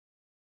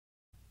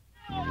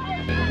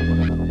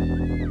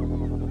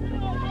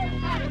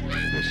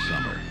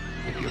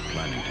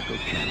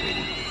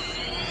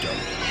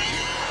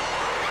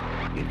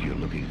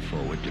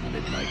to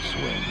midnight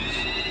swims.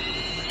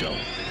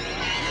 Don't.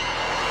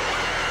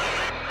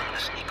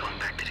 Let's sneak on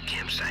back to the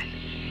campsite.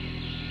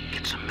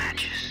 Get some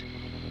matches.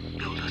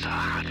 Build us a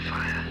hot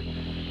fire.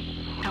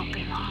 Don't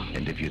be long.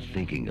 And if you're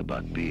thinking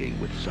about being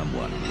with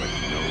someone where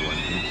no one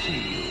can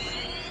see you,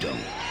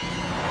 don't.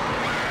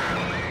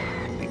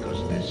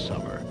 Because this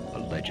summer, a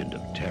legend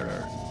of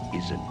terror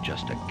isn't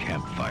just a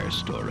campfire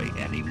story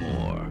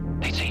anymore.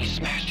 They say he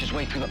smashed his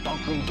way through the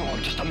bunk room door,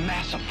 just a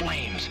mass of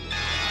flames. Burned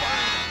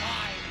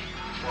alive,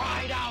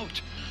 cried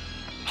out,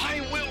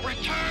 "I will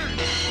return!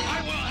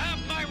 I will have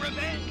my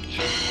revenge!"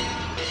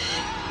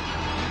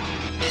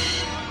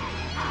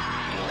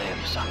 He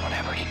lives on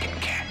whatever he can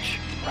catch.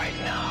 Right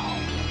now,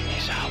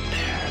 he's out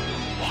there,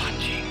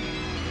 watching,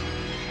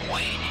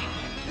 waiting.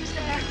 Who's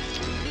there?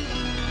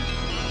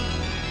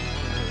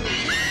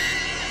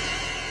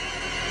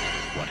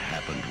 What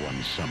happened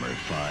one summer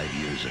 5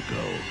 years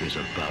ago is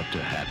about to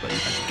happen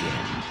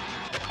again,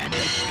 and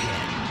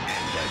again,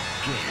 and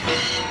again.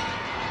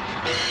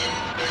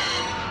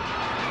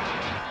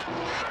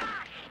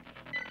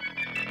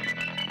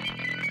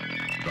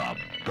 The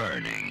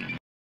Burning.